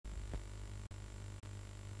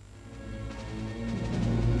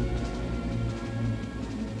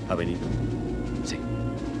¿Ha venido? Sí.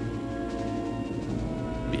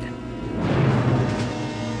 Bien.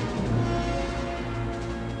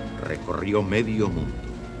 Recorrió medio mundo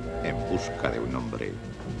en busca de un hombre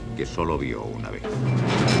que solo vio una vez.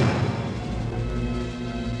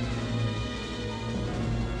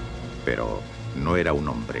 Pero no era un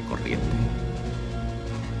hombre corriente.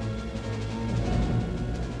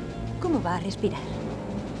 ¿Cómo va a respirar?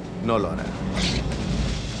 No lo hará.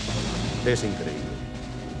 Es increíble.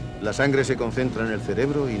 La sangre se concentra en el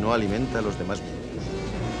cerebro y no alimenta a los demás miembros.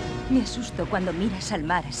 Me asusto cuando miras al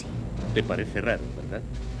mar así. Te parece raro, ¿verdad?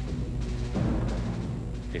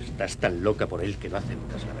 Estás tan loca por él que no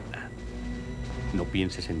aceptas la verdad. No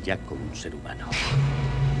pienses en Jack como un ser humano.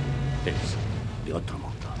 Es de otro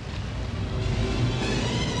mundo.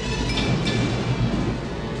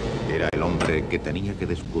 Era el hombre que tenía que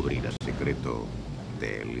descubrir el secreto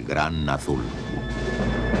del gran azul.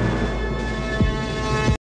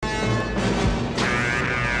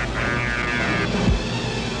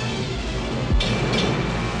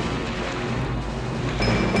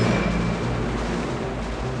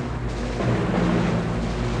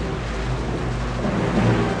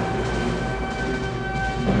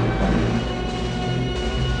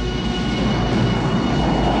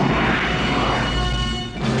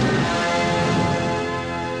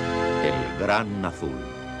 El gran azul.